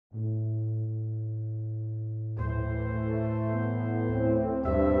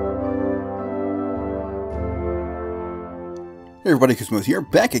Hey everybody, Koosemose here,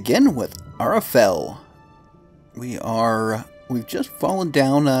 back again with Ara Fell. We've just fallen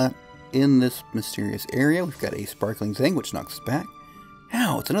down in this mysterious area. We've got a sparkling thing which knocks us back.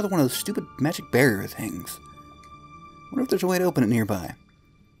 Ow, it's another one of those stupid magic barrier things. Wonder if there's a way to open it nearby.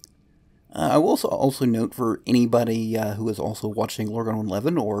 I will also note for anybody who is also watching Lorgon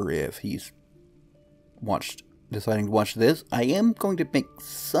 11, or if he's deciding to watch this, I am going to make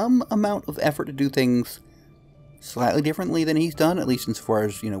some amount of effort to do things slightly differently than he's done, at least as far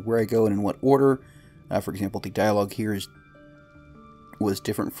as, where I go and in what order. For example, the dialogue here was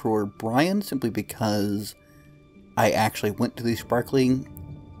different for Brian, simply because I actually went to the sparkling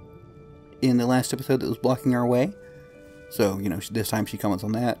in the last episode that was blocking our way. So, this time she comments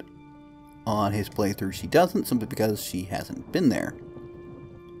on that. On his playthrough, she doesn't, simply because she hasn't been there.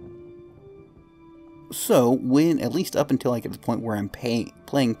 So, at least up until I get to the point where I'm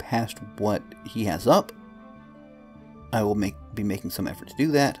playing past what he has up, I will be making some effort to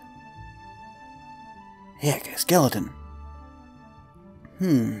do that. Heck, a skeleton.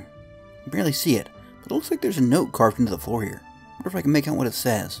 I barely see it, but it looks like there's a note carved into the floor here. I wonder if I can make out what it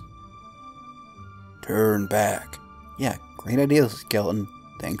says. Turn back. Yeah, great idea, skeleton.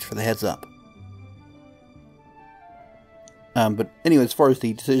 Thanks for the heads up. But anyway, as far as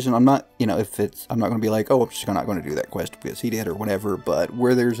the decision, I'm not, I'm not going to be like, oh, I'm just not going to do that quest because he did or whatever, but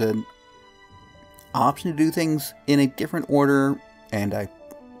where there's an option to do things in a different order, and I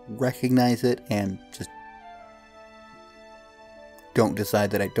recognize it and just don't decide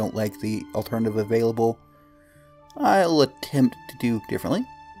that I don't like the alternative available, I'll attempt to do differently,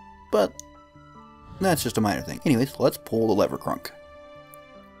 but that's just a minor thing. Anyways, let's pull the lever crunk.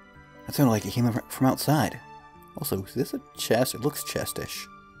 That sounded like it came from outside. Also, is this a chest? It looks chestish.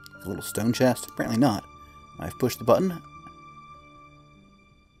 A little stone chest? Apparently not. I've pushed the button,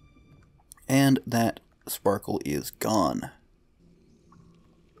 and that sparkle is gone.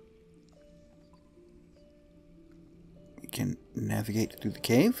 We can navigate through the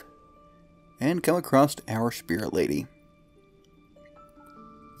cave and come across our spirit lady.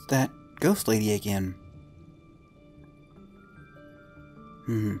 It's that ghost lady again.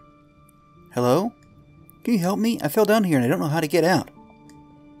 Hello? Can you help me? I fell down here and I don't know how to get out.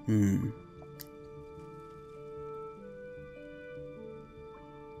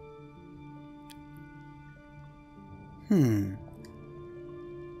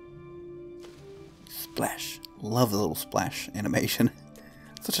 Splash. Love the little splash animation.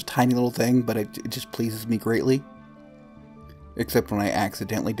 Such a tiny little thing, but it just pleases me greatly. Except when I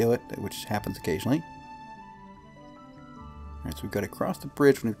accidentally do it, which happens occasionally. Alright, so we've got to cross the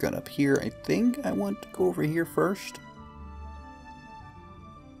bridge when we've got up here. I think I want to go over here first.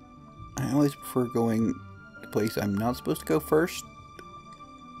 I always prefer going to a place I'm not supposed to go first.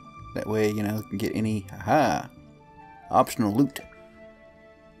 That way, I can get any, optional loot.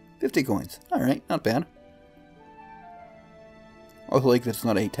 50 coins. Alright, not bad. Also like that it's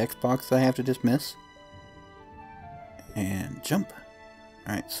not a text box that I have to dismiss. And jump.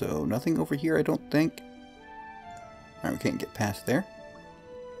 Alright, so nothing over here, I don't think. Alright, we can't get past there.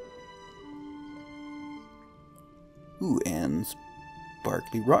 Ooh, and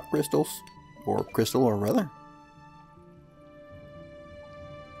sparkly rock crystals. Or crystal, or rather.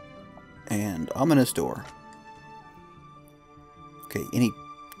 And ominous door. Okay, any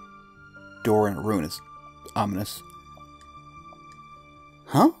door in a ruin is ominous.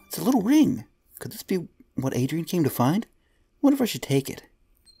 Huh? It's a little ring. Could this be what Adrian came to find? I wonder if I should take it.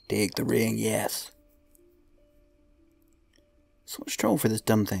 Take the ring, yes. So much trouble for this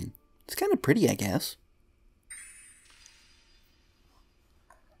dumb thing. It's kind of pretty, I guess.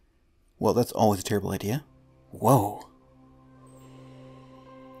 Well, that's always a terrible idea. Whoa.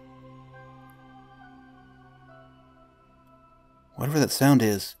 Whatever that sound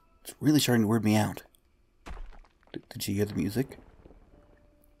is, it's really starting to weird me out. Did you hear the music?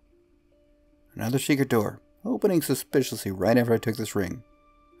 Another secret door, opening suspiciously right after I took this ring.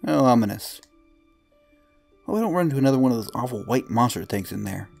 Oh, ominous. Oh, I don't run into another one of those awful white monster things in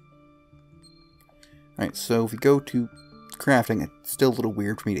there. Alright, so if we go to crafting, it's still a little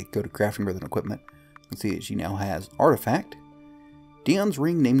weird for me to go to crafting rather than equipment. Let's see, she now has Artifact. Dion's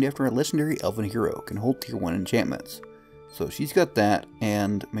ring, named after a legendary elven hero, can hold tier 1 enchantments. So she's got that,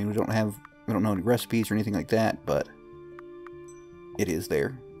 and I mean we don't know any recipes or anything like that, but it is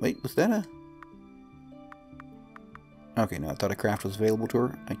there. Wait, was that a... Okay, no, I thought a craft was available to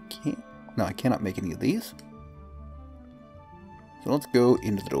her. I cannot make any of these. So let's go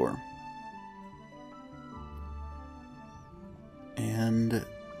into the door. And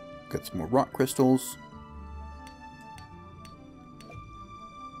got some more rock crystals.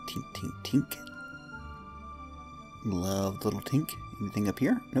 Tink, tink, tink. Love the little tink. Anything up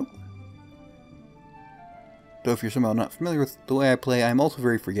here? Nope. Though if you're somehow not familiar with the way I play, I'm also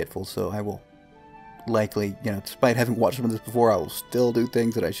very forgetful, so I will likely, despite having watched some of this before, I will still do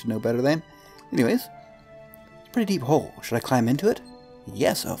things that I should know better than. Anyways, it's a pretty deep hole. Should I climb into it?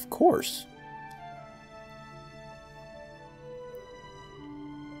 Yes, of course.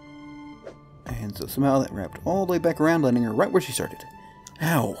 And so somehow that wrapped all the way back around, landing her right where she started.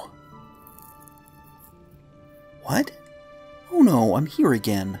 Ow. What? Oh no, I'm here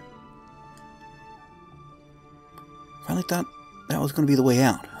again. Finally thought that was going to be the way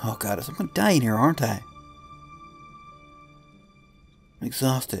out. Oh god, I'm going to die in here, aren't I? I'm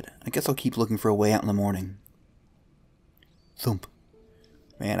exhausted. I guess I'll keep looking for a way out in the morning. Thump.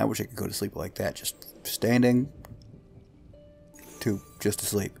 Man, I wish I could go to sleep like that. Just standing to just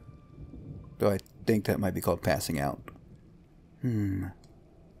asleep. Though I think that might be called passing out.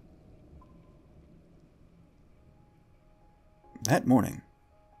 That morning.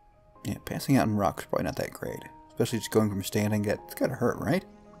 Yeah, passing out in rock's probably not that great. Especially just going from standing. It's gotta hurt, right?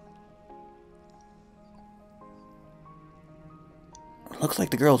 Looks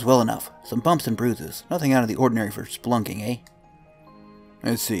like the girl's well enough. Some bumps and bruises. Nothing out of the ordinary for splunking, eh?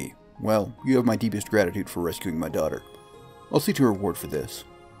 I see. Well, you have my deepest gratitude for rescuing my daughter. I'll see to her reward for this.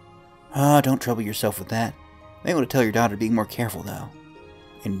 Ah, don't trouble yourself with that. May want to tell your daughter to be more careful, though.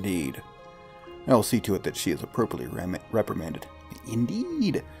 Indeed. I will see to it that she is appropriately reprimanded.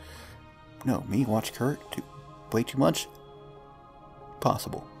 Indeed. No, me watch Kurt? Way too much?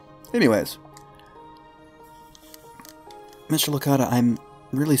 Possible. Anyways. Mr. Licata, I'm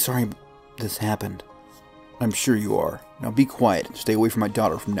really sorry this happened. I'm sure you are. Now be quiet and stay away from my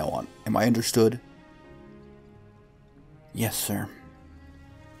daughter from now on. Am I understood? Yes, sir.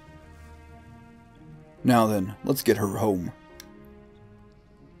 Now then, let's get her home.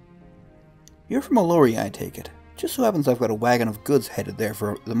 You're from Aloria, I take it. Just so happens I've got a wagon of goods headed there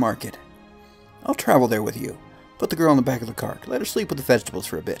for the market. I'll travel there with you. Put the girl in the back of the cart. Let her sleep with the vegetables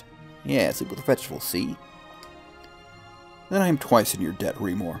for a bit. Yeah, sleep with the vegetables, see? Then I am twice in your debt,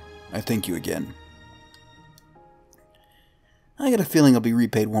 Remor. I thank you again. I got a feeling I'll be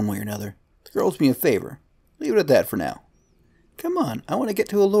repaid one way or another. The girl owes me a favor. Leave it at that for now. Come on, I want to get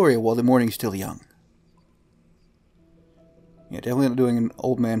to Aloria while the morning's still young. Yeah, definitely not doing an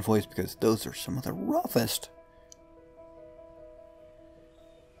old man voice because those are some of the roughest.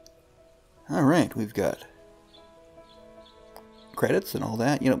 Alright, we've got credits and all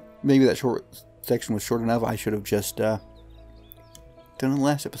that. Maybe that short section was short enough. I should have just done it in the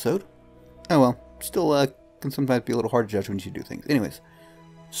last episode. Oh well, still can sometimes be a little hard to judge when you do things. Anyways,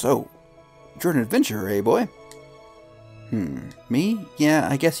 so, you're an adventurer, eh, boy? Me? Yeah,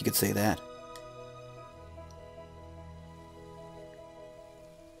 I guess you could say that.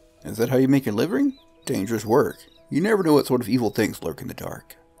 Is that how you make your living? Dangerous work. You never know what sort of evil things lurk in the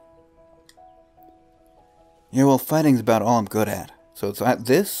dark. Yeah, well, fighting's about all I'm good at. So it's at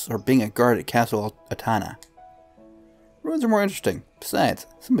this, or being a guard at Castle Atana. Ruins are more interesting. Besides,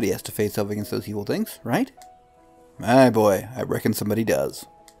 somebody has to face off against those evil things, right? My boy, I reckon somebody does.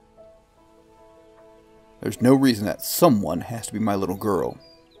 There's no reason that someone has to be my little girl.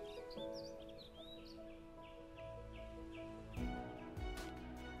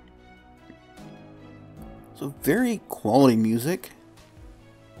 So very quality music.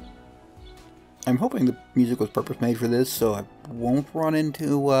 I'm hoping the music was purpose-made for this, so I won't run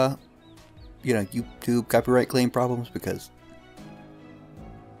into, YouTube copyright claim problems, because,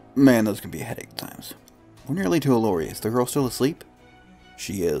 man, those can be a headache at times. We're nearly to Aloria. Is the girl still asleep?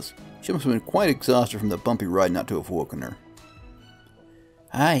 She is. She must have been quite exhausted from the bumpy ride not to have woken her.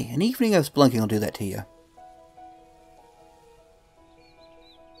 Aye, an evening of splunking will do that to you.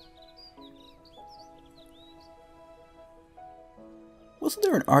 Wasn't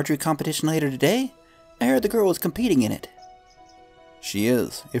there an archery competition later today? I heard the girl was competing in it. She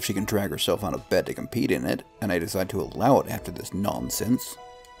is, if she can drag herself out of bed to compete in it, and I decide to allow it after this nonsense.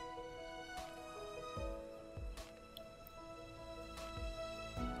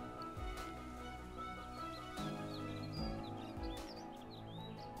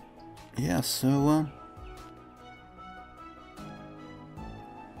 Yeah, so,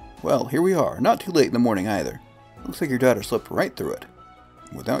 well, here we are. Not too late in the morning either. Looks like your daughter slept right through it.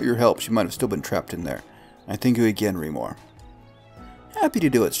 Without your help, she might have still been trapped in there. I thank you again, Remor. Happy to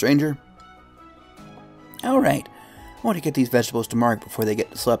do it, stranger. Alright. I want to get these vegetables to market before they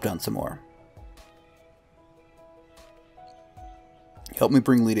get slept on some more. Help me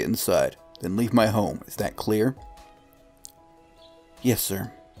bring Lita inside, then leave my home. Is that clear? Yes,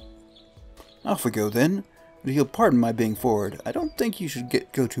 sir. Off we go, then. But if you'll pardon my being forward, I don't think you should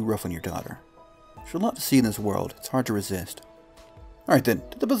go too rough on your daughter. There's a lot to see in this world. It's hard to resist. Alright then,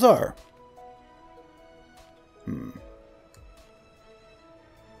 to the bazaar.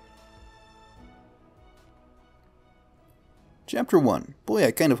 Chapter 1. Boy,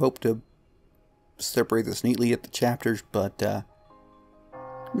 I kind of hope to separate this neatly at the chapters, but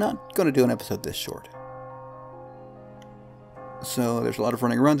not going to do an episode this short. So there's a lot of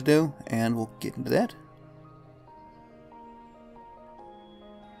running around to do, and we'll get into that.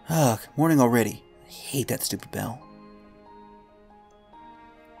 Ugh, morning already. I hate that stupid bell.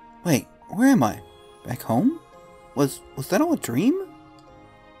 Wait, where am I? Back home? Was that all a dream?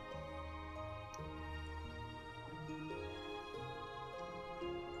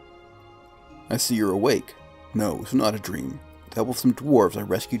 I see you're awake. No, it's not a dream. With the help of some dwarves, I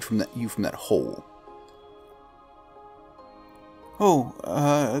rescued you from that hole.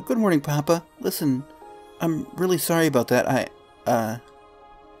 Oh, good morning, Papa. Listen, I'm really sorry about that. I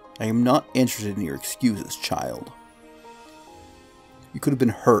am not interested in your excuses, child. You could have been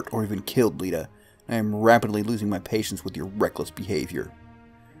hurt or even killed, Lita. I am rapidly losing my patience with your reckless behavior.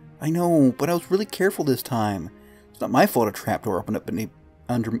 I know, but I was really careful this time. It's not my fault a trapdoor opened up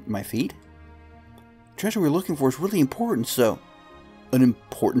under my feet. The treasure we're looking for is really important, so... An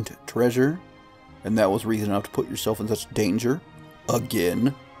important treasure? And that was reason enough to put yourself in such danger?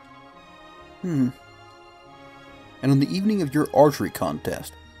 Again? And on the evening of your archery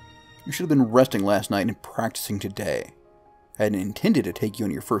contest, you should have been resting last night and practicing today. I had intended to take you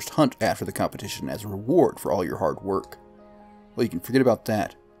on your first hunt after the competition as a reward for all your hard work. Well, you can forget about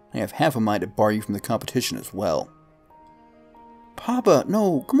that. I have half a mind to bar you from the competition as well. Papa,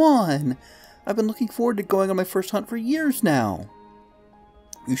 no, come on! I've been looking forward to going on my first hunt for years now.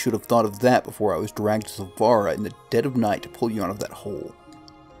 You should have thought of that before I was dragged to Savara in the dead of night to pull you out of that hole.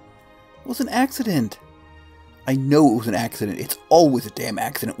 It was an accident. I know it was an accident. It's always a damn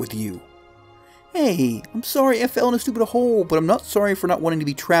accident with you. Hey, I'm sorry I fell in a stupid hole, but I'm not sorry for not wanting to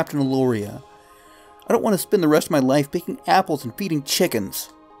be trapped in Aloria. I don't want to spend the rest of my life picking apples and feeding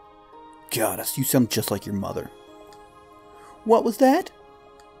chickens. Goddess, you sound just like your mother. What was that?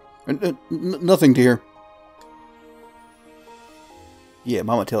 Nothing, dear. Yeah,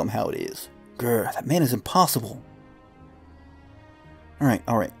 Mama, tell him how it is. Grr, that man is impossible.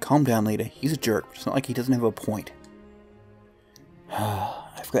 Alright, calm down, Lita. He's a jerk, but it's not like he doesn't have a point.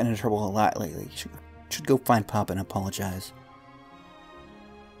 I've gotten into trouble a lot lately. Should go find Papa and apologize.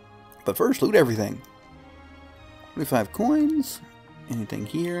 But first, loot everything. 25 coins. Anything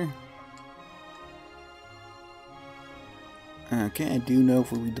here? Okay, I do know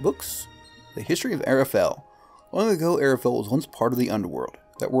if we read the books. The history of Ara Fell. Long ago, Ara Fell was once part of the underworld.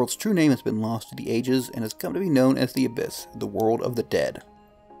 That world's true name has been lost to the ages and has come to be known as the Abyss, the world of the dead.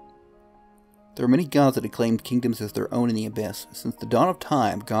 There are many gods that had claimed kingdoms as their own in the Abyss. Since the dawn of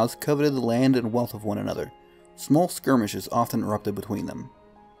time, gods coveted the land and wealth of one another. Small skirmishes often erupted between them.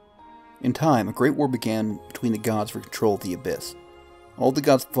 In time, a great war began between the gods for control of the Abyss. All the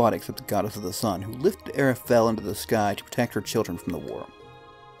gods fought except the goddess of the sun, who lifted Ara Fell into the sky to protect her children from the war.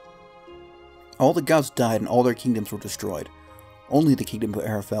 All the gods died and all their kingdoms were destroyed. Only the kingdom of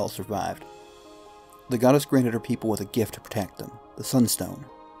Ara Fell survived. The goddess granted her people with a gift to protect them, the Sunstone.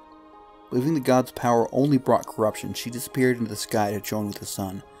 Believing the god's power only brought corruption, she disappeared into the sky to join with the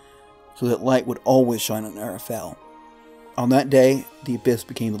sun, so that light would always shine on Ara Fell. On that day, the Abyss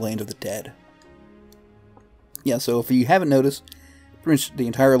became the land of the dead. Yeah, so if you haven't noticed, pretty much the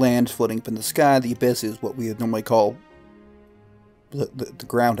entire land is floating up in the sky. The Abyss is what we would normally call the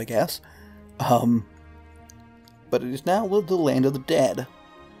ground, I guess. But it is now the land of the dead.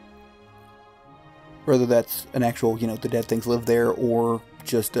 Whether that's an actual, the dead things live there, or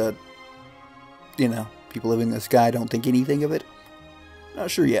just, people living in the sky don't think anything of it.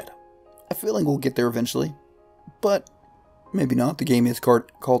 Not sure yet. I have a feeling we'll get there eventually. But maybe not. The game is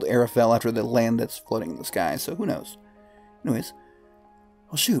called Ara Fell after the land that's floating in the sky, so who knows. Anyways.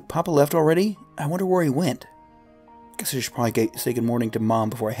 Well, shoot, Papa left already? I wonder where he went. Guess I should probably say good morning to Mom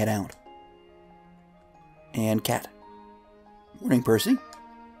before I head out. And Cat. Morning, Percy.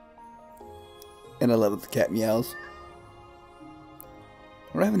 And I love it, the cat meows.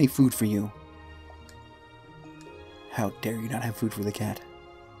 I don't have any food for you. How dare you not have food for the cat?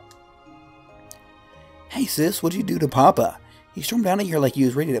 Hey sis, what'd you do to Papa? He stormed down here like he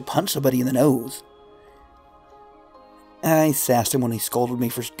was ready to punch somebody in the nose. I sassed him when he scolded me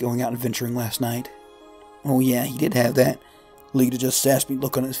for going out adventuring last night. Oh yeah, he did have that. Lita just sassed me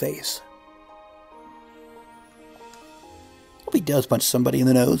look on his face. Hope he does punch somebody in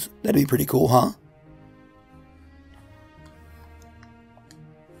the nose. That'd be pretty cool, huh?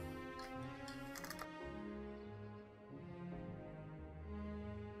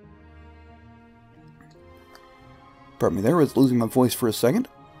 Pardon me there, I was losing my voice for a second.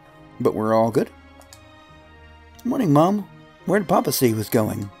 But we're all good. Morning, Mom. Where did Papa say he was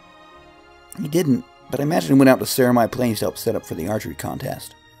going? He didn't, but I imagine he went out to Sarah Plains to help set up for the archery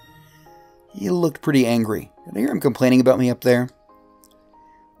contest. He looked pretty angry. Did I hear him complaining about me up there?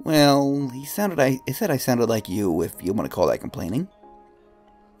 Well, he said I sounded like you, if you want to call that complaining.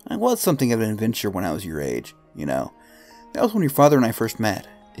 I was something of an adventure when I was your age, you know. That was when your father and I first met.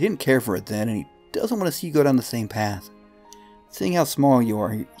 He didn't care for it then, and he doesn't want to see you go down the same path. Seeing how small you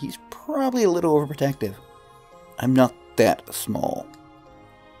are, he's probably a little overprotective. I'm not that small.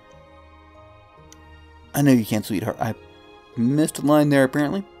 I know you can't, sweetheart. I missed a line there,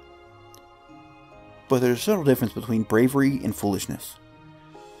 apparently. But there's a subtle difference between bravery and foolishness.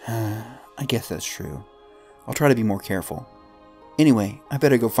 I guess that's true. I'll try to be more careful. Anyway, I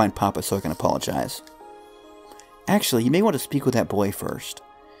better go find Papa so I can apologize. Actually, you may want to speak with that boy first.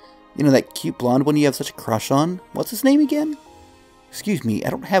 You know, that cute blonde one you have such a crush on? What's his name again? Excuse me, I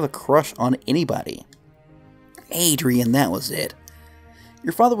don't have a crush on anybody. Adrian, that was it.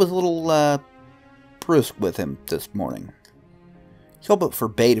 Your father was a little, brusque with him this morning. He all but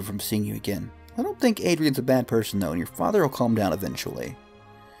forbade him from seeing you again. I don't think Adrian's a bad person, though, and your father will calm down eventually. You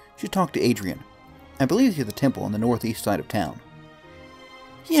should talk to Adrian. I believe he's at the temple on the northeast side of town.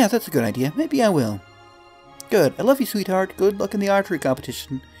 Yeah, that's a good idea. Maybe I will. Good. I love you, sweetheart. Good luck in the archery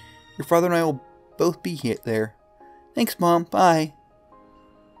competition. Your father and I will both be there. Thanks, Mom. Bye.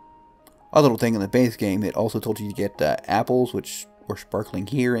 A little thing in the base game, it also told you to get apples, which were sparkling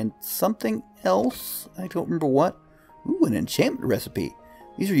here, and something else. I don't remember what. Ooh, an enchantment recipe.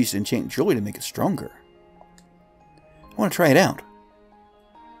 These are used to enchant jewelry to make it stronger. I want to try it out.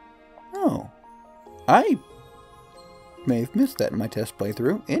 Oh. I may have missed that in my test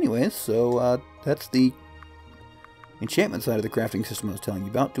playthrough. Anyways, so that's the enchantment side of the crafting system I was telling you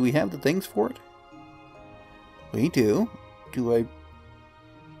about. Do we have the things for it? We do. Do I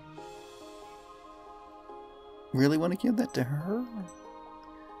really want to give that to her?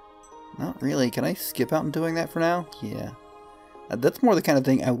 Not really. Can I skip out on doing that for now? Yeah. That's more the kind of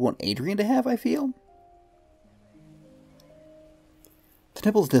thing I would want Adrian to have, I feel. The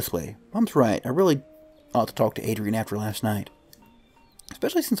temple's this way. Mom's right. I really ought to talk to Adrian after last night.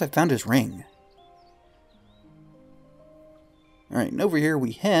 Especially since I found his ring. Alright, and over here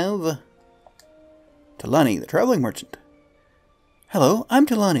we have Talani, the traveling merchant. Hello, I'm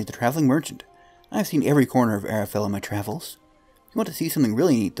Talani, the traveling merchant. I've seen every corner of Ara Fell in my travels. If you want to see something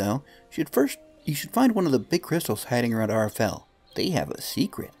really neat, though, you should find one of the big crystals hiding around Ara Fell. They have a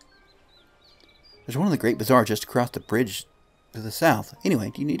secret. There's one in the Great Bazaar just across the bridge to the south.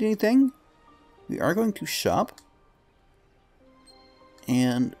 Anyway, do you need anything? We are going to shop.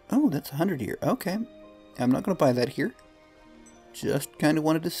 And, oh, that's 100 here. Okay. I'm not going to buy that here. Just kind of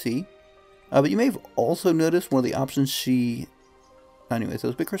wanted to see. But you may have also noticed one of the options she... Anyways,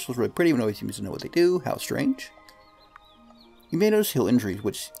 those big crystals are really pretty. Nobody seems to know what they do. How strange. You may notice heal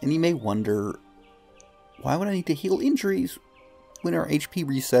injuries, and you may wonder, why would I need to heal injuries when our HP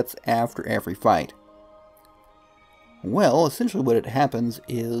resets after every fight? Well, essentially what it happens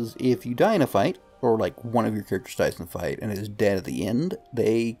is if you die in a fight, or like one of your characters dies in the fight and is dead at the end,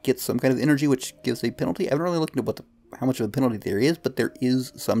 they get some kind of energy which gives a penalty. I haven't really looked into how much of a penalty there is, but there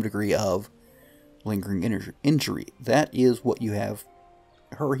is some degree of lingering injury. That is what you have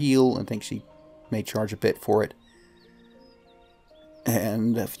her heal, and I think she may charge a bit for it.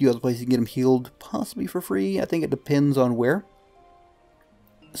 And a few other places you can get them healed, possibly for free. I think it depends on where.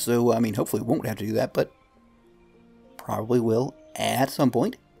 So, I mean, hopefully we won't have to do that, but probably will at some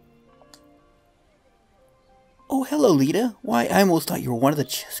point. Oh, hello, Lita. Why, I almost thought you were one of the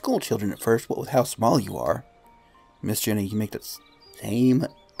school children at first, what with how small you are. Miss Jenny, you make that same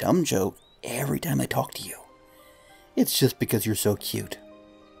dumb joke every time I talk to you. It's just because you're so cute.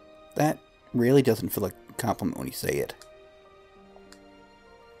 That really doesn't feel like a compliment when you say it.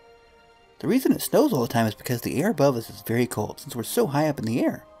 The reason it snows all the time is because the air above us is very cold, since we're so high up in the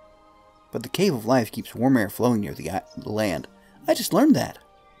air. But the Cave of Life keeps warm air flowing near the land. I just learned that.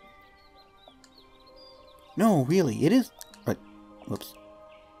 No, really, it is... Whoops.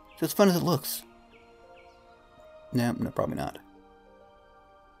 It's as fun as it looks. No, probably not.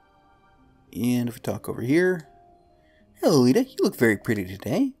 And if we talk over here... Hello, Lita, you look very pretty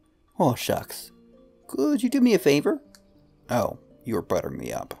today. Oh, shucks. Could you do me a favor? Oh, you were buttering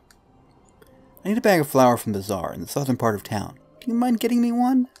me up. I need a bag of flour from the bazaar in the southern part of town. Do you mind getting me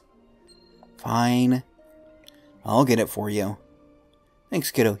one? Fine. I'll get it for you.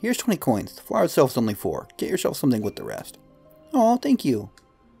 Thanks, kiddo. Here's 20 coins. The flour itself is only 4. Get yourself something with the rest. Oh, thank you.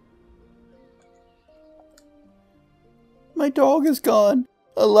 My dog is gone.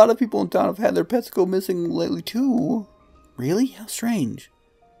 A lot of people in town have had their pets go missing lately, too. Really? How strange.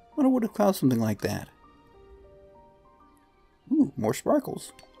 What would have caused something like that? Ooh, more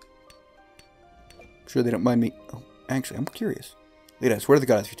sparkles. I'm sure they don't mind me. Oh, actually, I'm curious. Lady, I swear to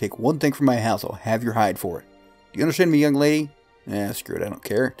God, if you take one thing from my house, I'll have your hide for it. Do you understand me, young lady? Screw it, I don't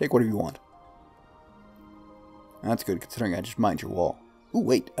care. Take whatever you want. That's good, considering I just mined your wall. Ooh,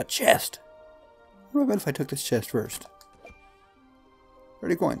 wait, a chest! What about if I took this chest first?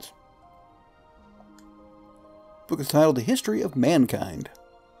 30 coins. Book is titled The History of Mankind.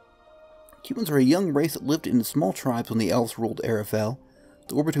 Humans are a young race that lived in small tribes when the elves ruled Ara Fell.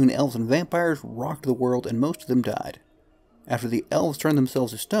 The war between elves and vampires rocked the world, and most of them died. After the elves turned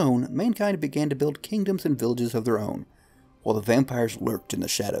themselves to stone, mankind began to build kingdoms and villages of their own, while the vampires lurked in the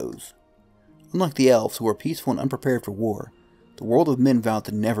shadows. Unlike the elves, who were peaceful and unprepared for war, the world of men vowed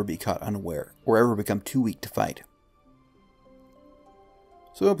to never be caught unaware, or ever become too weak to fight.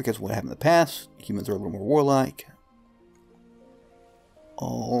 So, because of what happened in the past, humans are a little more warlike.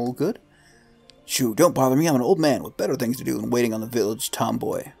 All good? Shoo, don't bother me, I'm an old man with better things to do than waiting on the village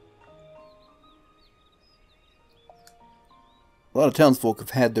tomboy. A lot of townsfolk have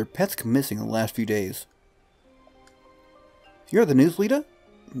had their pets come missing in the last few days. You're the news leader?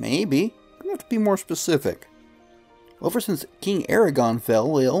 Maybe. You have to be more specific. Well, ever since King Aragon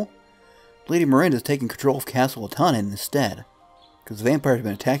fell ill, Lady Miranda's taken control of Castle Atanan instead. Because the vampires have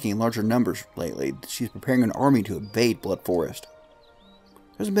been attacking in larger numbers lately, she's preparing an army to invade Blood Forest.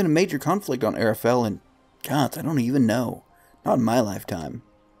 There hasn't been a major conflict on Ara Fell in, gods, I don't even know. Not in my lifetime.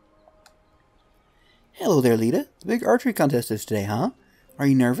 Hello there, Lita. The big archery contest is today, huh? Are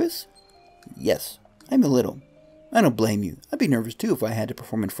you nervous? Yes, I'm a little. I don't blame you. I'd be nervous too if I had to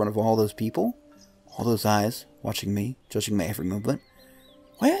perform in front of all those people. All those eyes, watching me, judging my every movement.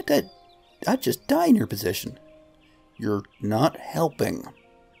 Why, I'd just die in your position. You're not helping.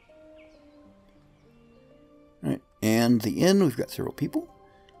 Alright, and the inn, we've got several people.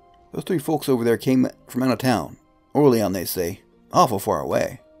 Those three folks over there came from out of town. Orlean, they say. Awful far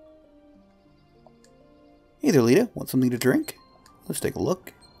away. Hey there, Lita. Want something to drink? Let's take a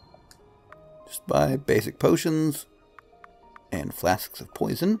look. Just buy basic potions and flasks of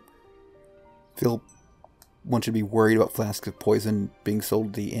poison. Feel one should be worried about flasks of poison being sold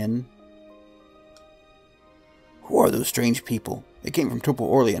at the inn. Who are those strange people? They came from Temple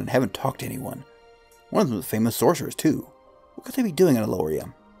Orlean and haven't talked to anyone. One of them is famous sorcerers, too. What could they be doing in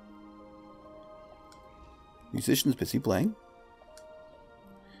Aloria? Musicians busy playing.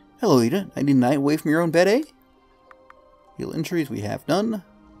 Hello, Lita. I need a night away from your own bed, eh? Heal injuries, we have none.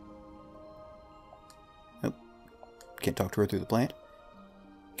 Nope. Can't talk to her through the plant.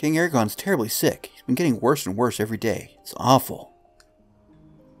 King Aragon's terribly sick. He's been getting worse and worse every day. It's awful.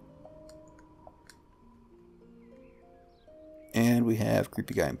 And we have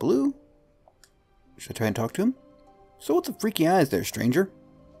creepy guy in blue. Should I try and talk to him? So what's the freaky eyes there, stranger?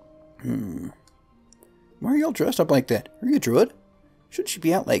 Why are y'all dressed up like that? Are you a druid? Shouldn't she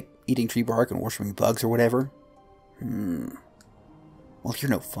be out, like, eating tree bark and worshipping bugs or whatever? Well, you're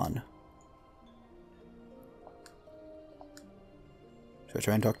no fun. Should I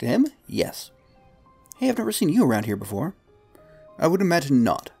try and talk to him? Yes. Hey, I've never seen you around here before. I would imagine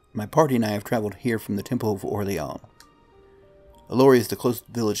not. My party and I have traveled here from the Temple of Orlean. Aloria is the closest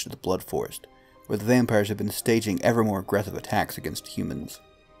village to the Blood Forest, where the vampires have been staging ever more aggressive attacks against humans.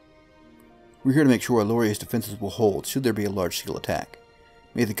 We're here to make sure Aloria's defenses will hold should there be a large-scale attack.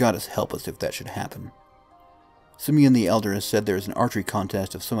 May the goddess help us if that should happen. Simeon the Elder has said there is an archery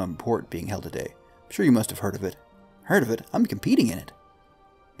contest of some import being held today. I'm sure you must have heard of it. Heard of it? I'm competing in it.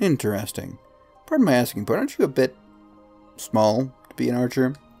 Interesting. Pardon my asking, but aren't you a bit small to be an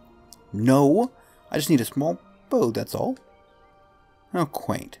archer? No, I just need a small bow, that's all. How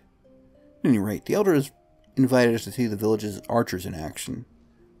quaint. At any rate, the Elder has invited us to see the village's archers in action.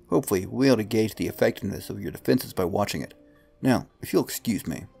 Hopefully, we'll be able to gauge the effectiveness of your defenses by watching it. Now, if you'll excuse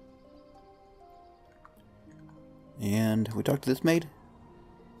me. And we talked to this maid.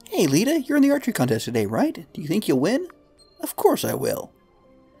 Hey, Lita, you're in the archery contest today, right? Do you think you'll win? Of course I will.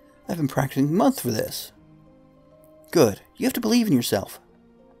 I've been practicing months for this. Good. You have to believe in yourself.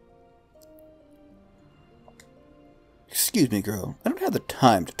 Excuse me, girl. I don't have the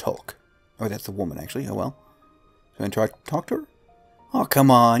time to talk. Oh, that's the woman, actually. Oh, well. Should I try to talk to her? Oh,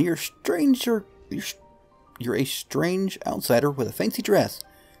 come on. You're a strange outsider with a fancy dress.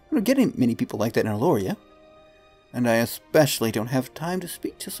 I don't get many people like that in Aloria. And I especially don't have time to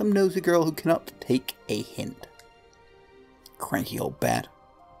speak to some nosy girl who cannot take a hint. Cranky old bat.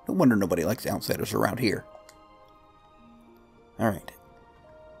 No wonder nobody likes outsiders around here. Alright.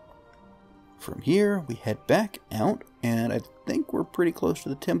 From here, we head back out, and I think we're pretty close to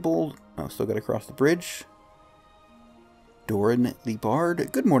the temple. Oh, still gotta cross the bridge. Doran the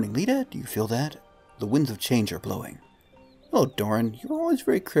Bard. Good morning, Lita. Do you feel that? The winds of change are blowing. Oh, Doran, you're always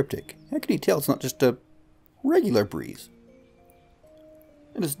very cryptic. How can you tell it's not just a regular breeze?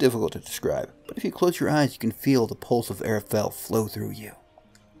 It is difficult to describe, but if you close your eyes, you can feel the pulse of Ara Fell flow through you.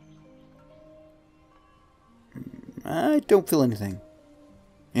 I don't feel anything.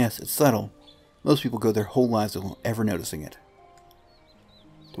 Yes, it's subtle. Most people go their whole lives without ever noticing it.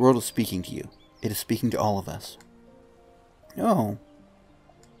 The world is speaking to you. It is speaking to all of us. Oh.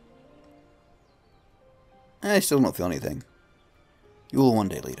 I still don't feel anything. You will one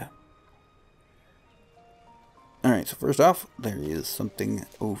day, Lita. Alright, so first off, there is something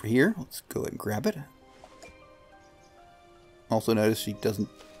over here. Let's go ahead and grab it. Also notice she doesn't...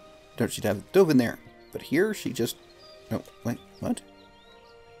 she'd have it dove in there. But here, she just... Oh, wait, what?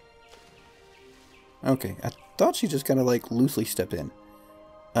 Okay, I thought she just kind of like loosely stepped in.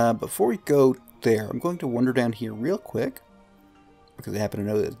 Before we go there, I'm going to wander down here real quick. Because I happen to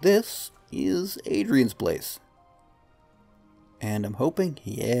know that this is Adrian's place. And I'm hoping,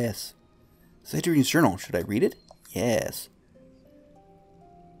 yes. It's Adrian's journal. Should I read it? Yes.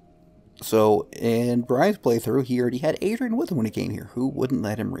 So, in Brian's playthrough, he already had Adrian with him when he came here. Who wouldn't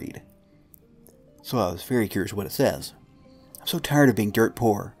let him read? So I was very curious what it says. I'm so tired of being dirt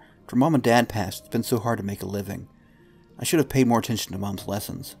poor. After Mom and Dad passed, it's been so hard to make a living. I should have paid more attention to Mom's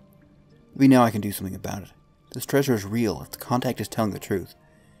lessons. Maybe now I can do something about it. This treasure is real, if the contact is telling the truth.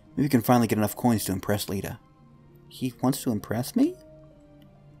 Maybe we can finally get enough coins to impress Lita. He wants to impress me?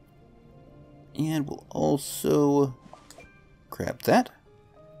 And we'll also grab that.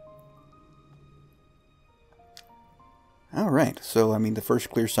 Alright, so I mean the first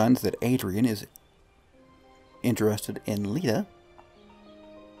clear signs that Adrian is interested in Lita.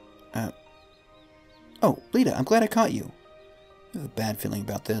 Oh, Lita, I'm glad I caught you. I have a bad feeling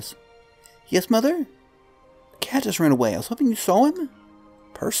about this. Yes, Mother? The cat just ran away. I was hoping you saw him.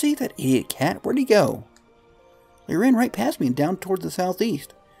 Percy, that idiot cat, where'd he go? He ran right past me and down toward the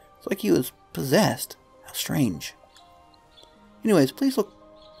southeast. It's like he was possessed. How strange. Anyways, please look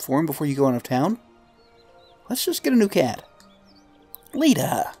for him before you go out of town. Let's just get a new cat.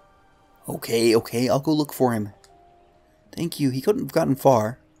 Lita! Okay, I'll go look for him. Thank you, he couldn't have gotten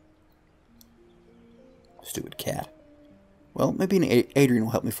far. Stupid cat. Well, maybe Adrian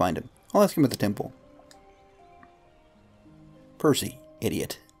will help me find him. I'll ask him at the temple. Percy,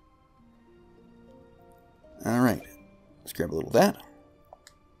 idiot. Alright, let's grab a little of that.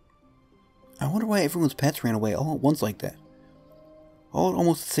 I wonder why everyone's pets ran away all at once like that. All at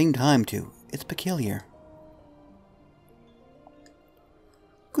almost the same time, too. It's peculiar.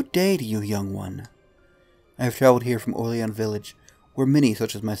 Good day to you, young one. I have traveled here from Orleans Village, where many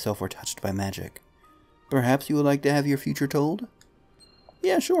such as myself are touched by magic. Perhaps you would like to have your future told?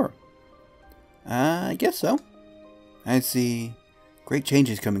 Yeah, sure. I guess so. I see great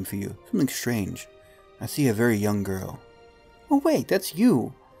changes coming for you. Something strange. I see a very young girl. Oh wait, that's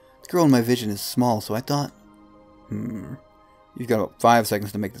you. The girl in my vision is small, so I thought... You've got about 5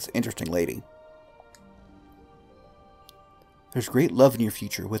 seconds to make this interesting, lady. There's great love in your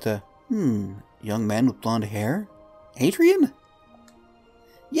future with a, young man with blonde hair? Adrian?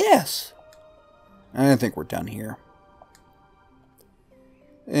 Yes! I think we're done here.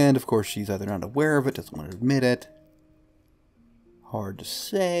 And of course she's either not aware of it, doesn't want to admit it. Hard to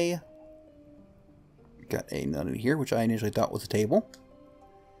say. Got a nun in here, which I initially thought was a table.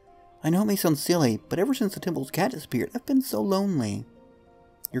 I know it may sound silly, but ever since the temple's cat disappeared, I've been so lonely.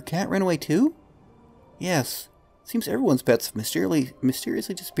 Your cat ran away too? Yes. Seems everyone's pets have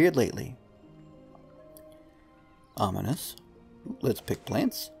mysteriously disappeared lately. Ominous. Let's pick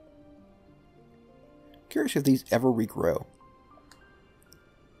plants. Curious if these ever regrow.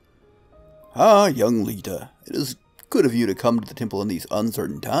 Ah, young Lita. It is good of you to come to the temple in these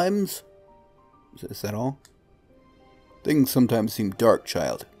uncertain times. Is that all? Things sometimes seem dark,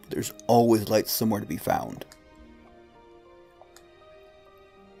 child, but there's always light somewhere to be found.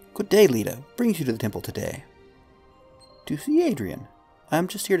 Good day, Lita. What brings you to the temple today? To see Adrian. I'm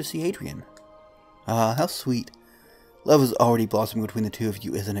just here to see Adrian. Ah, how sweet. Love is already blossoming between the two of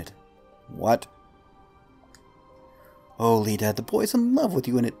you, isn't it? What? Oh, Lita, the boy's in love with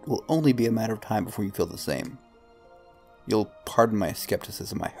you, and it will only be a matter of time before you feel the same. You'll pardon my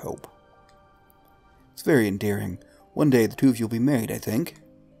skepticism, I hope. It's very endearing. One day the two of you will be married, I think.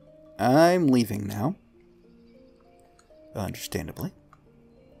 I'm leaving now. Understandably.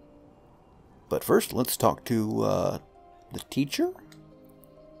 But first, let's talk to, the teacher?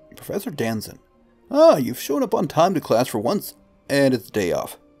 Professor Danson. Ah, you've shown up on time to class for once, and it's a day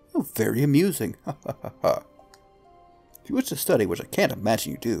off. Oh, very amusing. Ha ha ha ha. If you wish to study, which I can't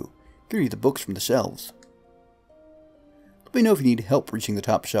imagine you do, give you the books from the shelves. Let me know if you need help reaching the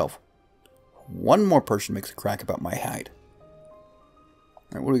top shelf. One more person makes a crack about my hide.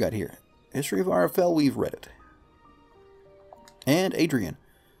 Alright, what do we got here? History of Ara Fell, we've read it. And Adrian.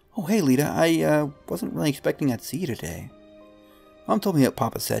 Oh, hey, Lita, I wasn't really expecting I'd see you today. Mom told me what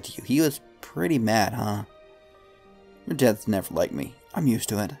Papa said to you. He was pretty mad, huh? Your dad's never liked me. I'm used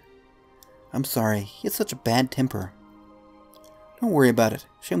to it. I'm sorry. He had such a bad temper. Don't worry about it.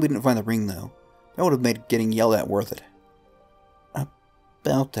 Shame we didn't find the ring, though. That would have made getting yelled at worth it.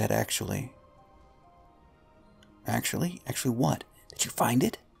 About that, actually. Actually? Actually what? Did you find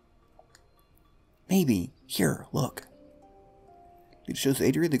it? Maybe. Here, look. It shows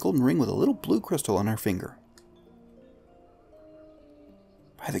Adrian the golden ring with a little blue crystal on her finger.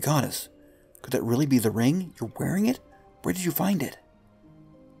 By the goddess, could that really be the ring? You're wearing it? Where did you find it?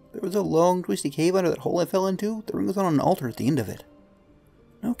 There was a long, twisty cave under that hole I fell into. The ring was on an altar at the end of it.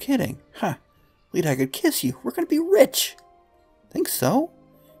 No kidding. Ha! Lita, I could kiss you. We're going to be rich. Think so?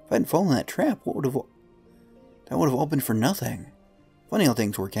 If I hadn't fallen in that trap, that would have all been for nothing. Funny how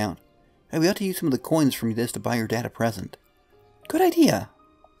things work out. Hey, we ought to use some of the coins from this to buy your dad a present. Good idea.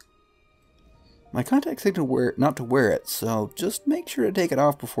 My contact said not to wear it, so just make sure to take it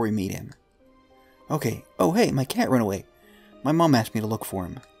off before you meet him. Okay. Oh, hey, my cat ran away. My mom asked me to look for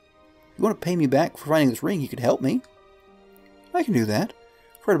him. If you want to pay me back for finding this ring, you could help me. I can do that.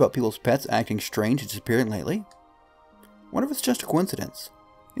 I've heard about people's pets acting strange and disappearing lately. Wonder if it's just a coincidence.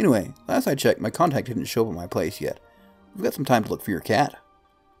 Anyway, last I checked, my contact didn't show up at my place yet. We've got some time to look for your cat.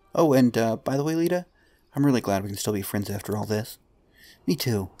 Oh, and by the way, Lita, I'm really glad we can still be friends after all this. Me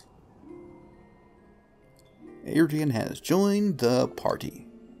too. Adrian has joined the party.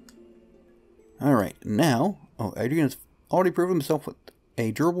 Alright, now... Oh, Adrian has already proven himself with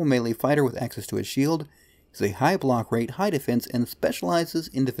a durable melee fighter with access to his shield. He's a high block rate, high defense, and specializes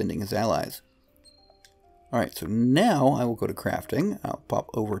in defending his allies. Alright, so now I will go to crafting. I'll pop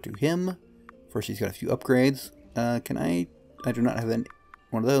over to him. First, he's got a few upgrades. I do not have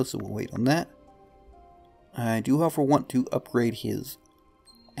one of those, so we'll wait on that. I do, however, want to upgrade his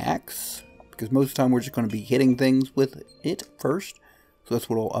axe, because most of the time we're just going to be hitting things with it first. So that's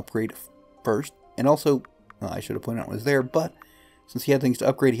what I'll upgrade first. And also, I should have pointed out what was there, but since he had things to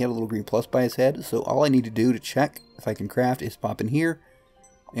upgrade, he had a little green plus by his head. So all I need to do to check if I can craft is pop in here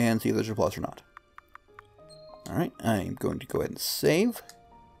and see if there's a plus or not. Alright, I'm going to go ahead and save.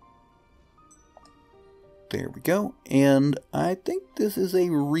 There we go. And I think this is a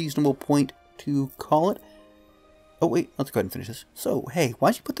reasonable point to call it. Oh, wait, let's go ahead and finish this. So, hey,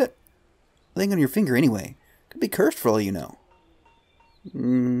 why'd you put that thing on your finger anyway? Could be cursed for all you know.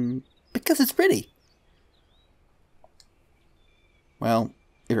 Because it's pretty. Well,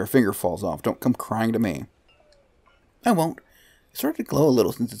 if your finger falls off, don't come crying to me. I won't. It started to glow a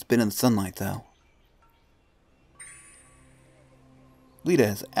little since it's been in the sunlight, though. Lita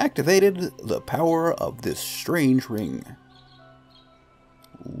has activated the power of this strange ring.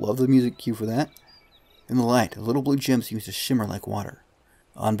 Love the music cue for that. In the light, a little blue gem seems to shimmer like water.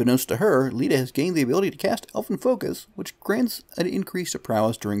 Unbeknownst to her, Lita has gained the ability to cast Elven Focus, which grants an increase to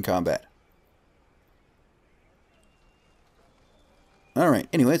prowess during combat. Alright,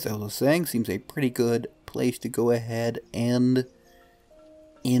 anyways, as I was saying, seems a pretty good place to go ahead and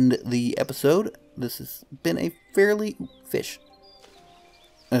end the episode. This has been a fairly...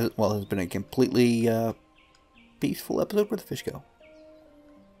 well, it's been a completely peaceful episode. Where'd the fish go?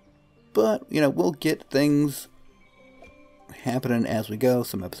 But, you know, we'll get things happening as we go.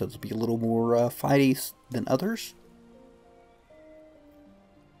 Some episodes will be a little more fighty than others.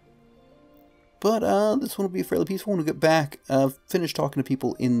 But this one will be fairly peaceful when we get back. Finish talking to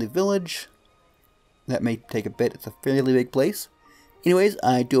people in the village. That may take a bit. It's a fairly big place. Anyways,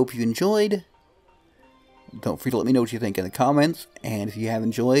 I do hope you enjoyed. Don't forget to let me know what you think in the comments. And if you have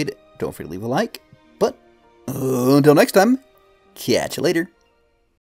enjoyed, don't forget to leave a like. But until next time, catch you later.